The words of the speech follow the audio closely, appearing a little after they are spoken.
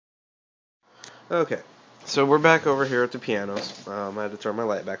Okay, so we're back over here at the pianos. I had to turn my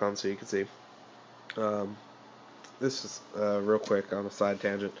light back on so you can see. Um, this is real quick on a side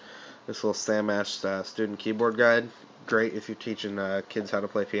tangent. This little Sam Ash student keyboard guide. Great if you're teaching kids how to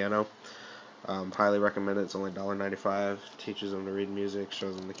play piano. Highly recommend it. It's only $1.95. Teaches them to read music,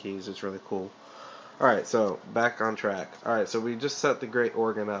 shows them the keys. It's really cool. Alright, so back on track. Alright, so we just set the great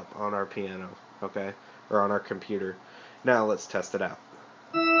organ up on our piano, okay? Or on our computer. Now let's test it out.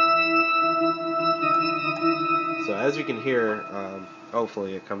 So as you can hear,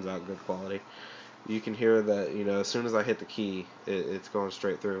 hopefully it comes out good quality. You can hear that, as soon as I hit the key, it's going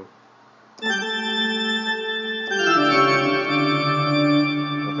straight through.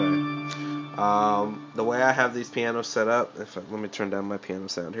 Okay. The way I have these pianos set up, let me turn down my piano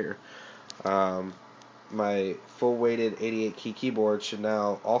sound here. My full weighted 88 key keyboard should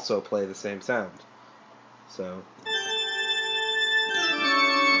now also play the same sound. So.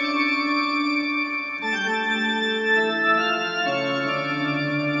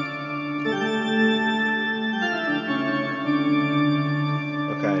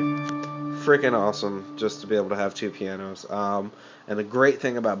 Freaking awesome just to be able to have two pianos. And the great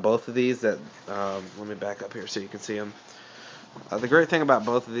thing about both of these let me back up here so you can see them. The great thing about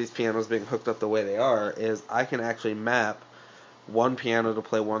both of these pianos being hooked up the way they are is I can actually map one piano to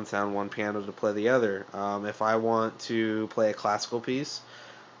play one sound, one piano to play the other. If I want to play a classical piece,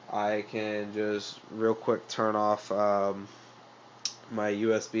 I can just real quick turn off my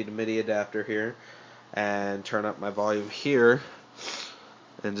USB to MIDI adapter here and turn up my volume here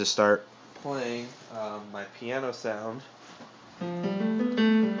and just start playing my piano sound.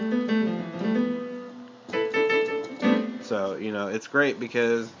 So, it's great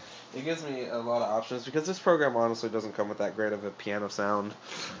because it gives me a lot of options, because this program honestly doesn't come with that great of a piano sound.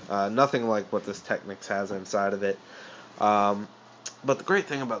 Nothing like what this Technics has inside of it. But the great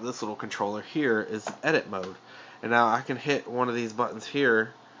thing about this little controller here is edit mode. And now I can hit one of these buttons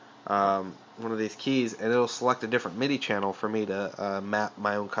here, one of these keys, and it'll select a different MIDI channel for me to map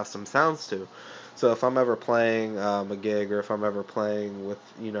my own custom sounds to. So if I'm ever playing a gig, or if I'm ever playing with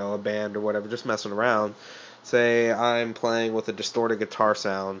a band or whatever, just messing around, say I'm playing with a distorted guitar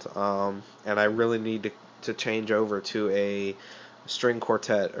sound, and I really need to change over to a string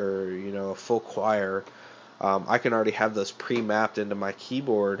quartet or a full choir, I can already have those pre-mapped into my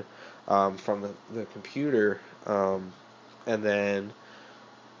keyboard from the computer, and then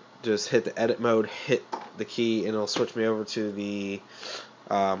just hit the edit mode, hit the key, and it'll switch me over to the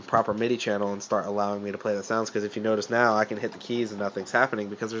proper MIDI channel and start allowing me to play the sounds. Because if you notice now, I can hit the keys and nothing's happening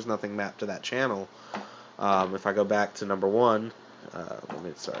because there's nothing mapped to that channel. If I go back to number one,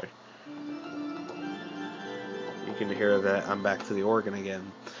 sorry, you can hear that I'm back to the organ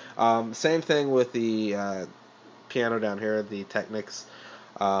again. Same thing with the piano down here, the Technics.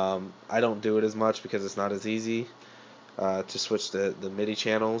 I don't do it as much because it's not as easy to switch the MIDI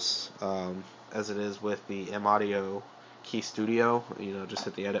channels as it is with the M-Audio Key Studio. Just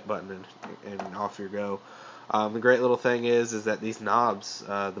hit the edit button and off you go. The great little thing is that these knobs,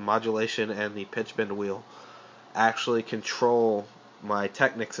 the modulation and the pitch bend wheel, actually control my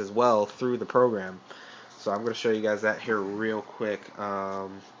Technics as well through the program. So I'm going to show you guys that here real quick.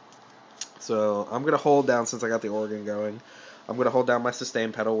 So I'm going to hold down, since I got the organ going, I'm going to hold down my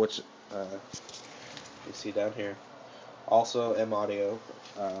sustain pedal, which you see down here. Also M-Audio,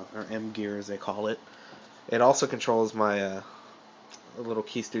 or M-Gear as they call it. It also controls my little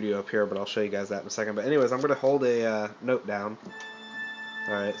Key Studio up here, but I'll show you guys that in a second. But anyways, I'm going to hold a note down.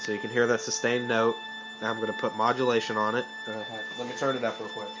 Alright, so you can hear that sustained note. Now I'm going to put modulation on it. Let me turn it up real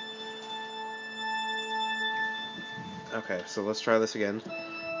quick. Okay, so let's try this again.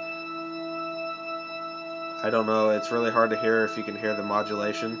 I don't know, it's really hard to hear if you can hear the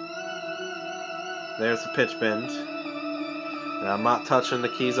modulation. There's the pitch bend. Now I'm not touching the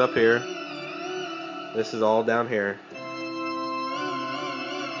keys up here. This is all down here.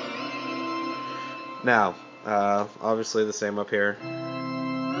 Now, obviously the same up here.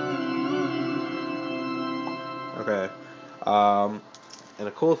 Okay. And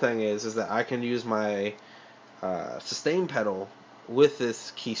the cool thing is that I can use my sustain pedal with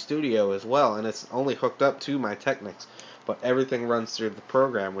this Key Studio as well, and it's only hooked up to my Technics, but everything runs through the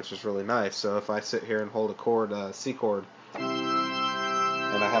program, which is really nice. So if I sit here and hold a chord, C chord,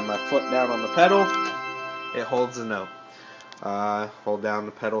 and I have my foot down on the pedal, it holds the note. Hold down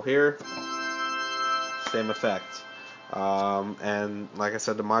the pedal here, same effect. And like I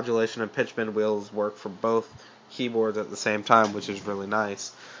said, the modulation and pitch bend wheels work for both keyboards at the same time, which is really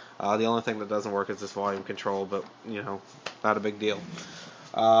nice. The only thing that doesn't work is this volume control, but not a big deal.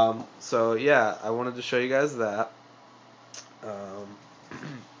 So yeah, I wanted to show you guys that.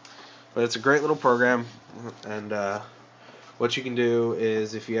 But it's a great little program, and what you can do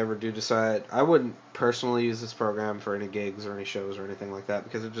is, if you ever do decide, I wouldn't personally use this program for any gigs or any shows or anything like that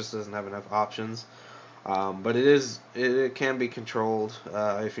because it just doesn't have enough options. But it can be controlled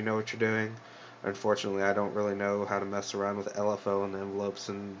if you know what you're doing. Unfortunately, I don't really know how to mess around with LFO and envelopes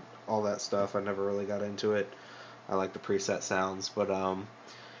and all that stuff. I never really got into it. I like the preset sounds, but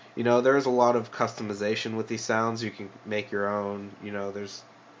there's a lot of customization with these sounds. You can make your own. There's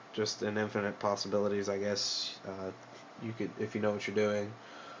just an infinite possibilities, I guess. You could, if you know what you're doing.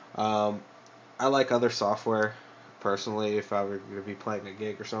 Um, I like other software personally if I were going to be playing a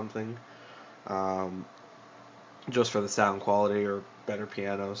gig or something. Um, just for the sound quality or better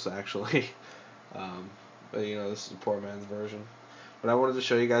pianos actually. But this is a poor man's version. But I wanted to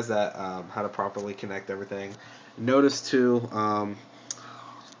show you guys that how to properly connect everything. Notice too,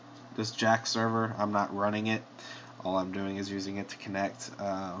 this jack server, I'm not running it. All I'm doing is using it to connect.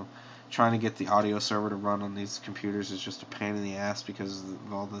 Trying to get the audio server to run on these computers is just a pain in the ass because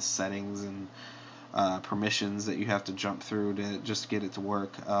of all the settings and permissions that you have to jump through to just get it to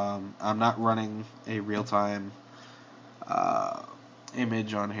work. I'm not running a real-time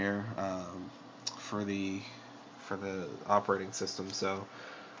image on here for the operating system, so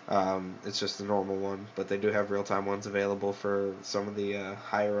it's just a normal one, but they do have real-time ones available for some of the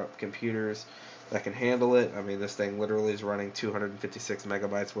higher up computers that can handle it. I mean, this thing literally is running 256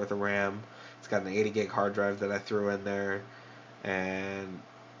 megabytes worth of RAM. It's got an 80 gig hard drive that I threw in there, and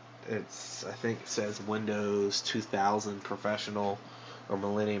I think it says Windows 2000 Professional or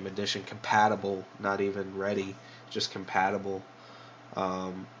Millennium Edition compatible, not even ready, just compatible.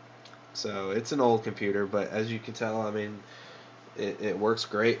 So it's an old computer, but as you can tell, I mean, it works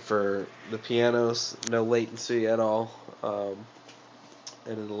great for the pianos, no latency at all, and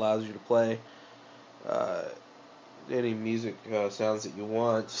it allows you to play any music sounds that you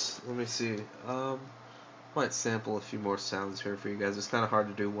want. Let me see. Might sample a few more sounds here for you guys. It's kind of hard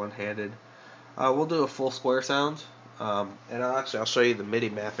to do one-handed. We'll do a full square sound, and I'll show you the MIDI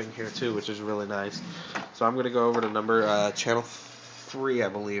mapping here too, which is really nice. So I'm going to go over to channel 3, I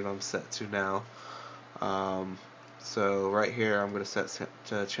believe I'm set to now. So right here I'm going to set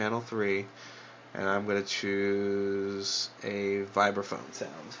to channel 3, and I'm going to choose a vibraphone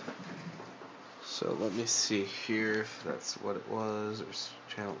sound. So let me see here if that's what it was, or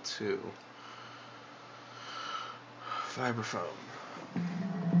channel 2. Vibraphone.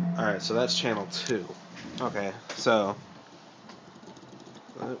 Alright, so that's channel 2. Okay, so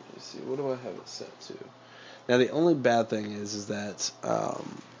let me see, what do I have it set to? Now the only bad thing is that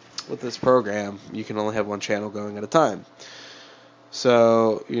with this program, you can only have one channel going at a time.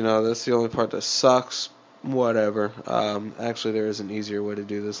 So, that's the only part that sucks. Whatever. Actually, there is an easier way to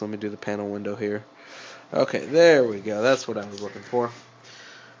do this. Let me do the panel window here. Okay, there we go. That's what I was looking for.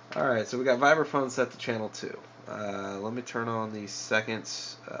 Alright, so we got vibraphone set to channel 2. Let me turn on the second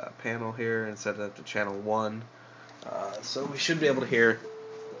panel here and set it up to channel 1. So we should be able to hear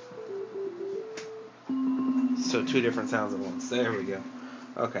two different sounds at once. There we go.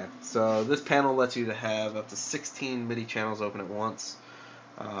 Okay, so this panel lets you to have up to 16 MIDI channels open at once.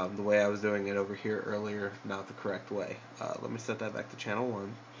 The way I was doing it over here earlier, not the correct way. Let me set that back to channel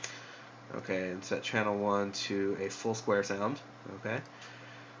 1. Okay, and set channel 1 to a full square sound. Okay,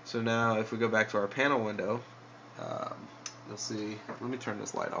 so now if we go back to our panel window, you'll see, let me turn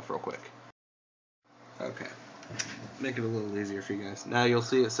this light off real quick. Okay, make it a little easier for you guys. Now you'll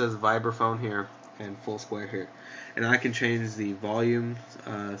see it says vibraphone here and full square here, and I can change the volume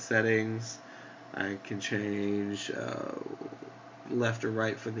settings. I can change left or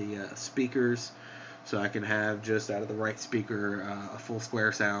right for the speakers, so I can have just out of the right speaker a full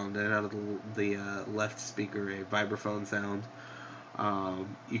square sound, and out of the left speaker a vibraphone sound.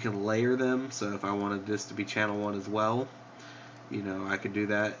 You can layer them, so if I wanted this to be channel 1 as well, I could do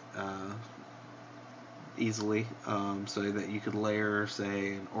that easily, so that you could layer,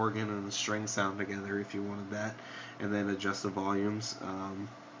 say, an organ and a string sound together if you wanted that, and then adjust the volumes.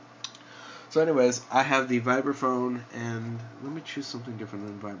 So anyways, I have the vibraphone, and let me choose something different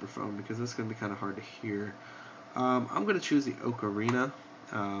than vibraphone because that's going to be kind of hard to hear. I'm going to choose the ocarina.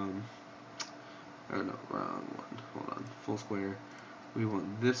 Oh no, wrong one. Hold on, full square. We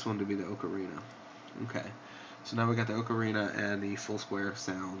want this one to be the ocarina. Okay, so now we got the ocarina and the full square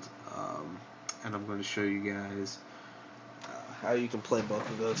sound, and I'm going to show you guys how you can play both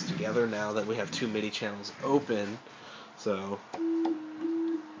of those together now that we have 2 MIDI channels open. So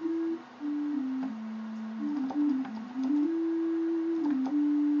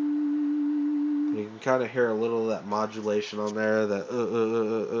you can kind of hear a little of that modulation on there,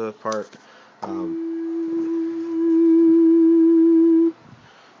 that part.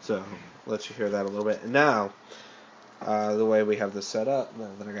 So let you hear that a little bit. And now, the way we have this set up, now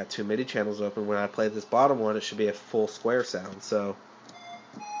that I got 2 MIDI channels open, when I play this bottom one, it should be a full square sound. So.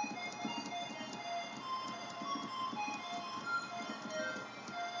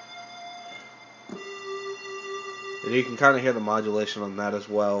 And you can kind of hear the modulation on that as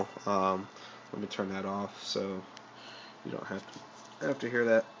well. Let me turn that off so you don't have to hear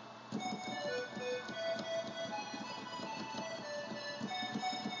that.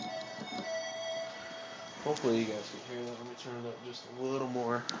 Hopefully you guys can hear that. Let me turn it up just a little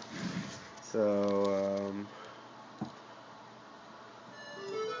more. So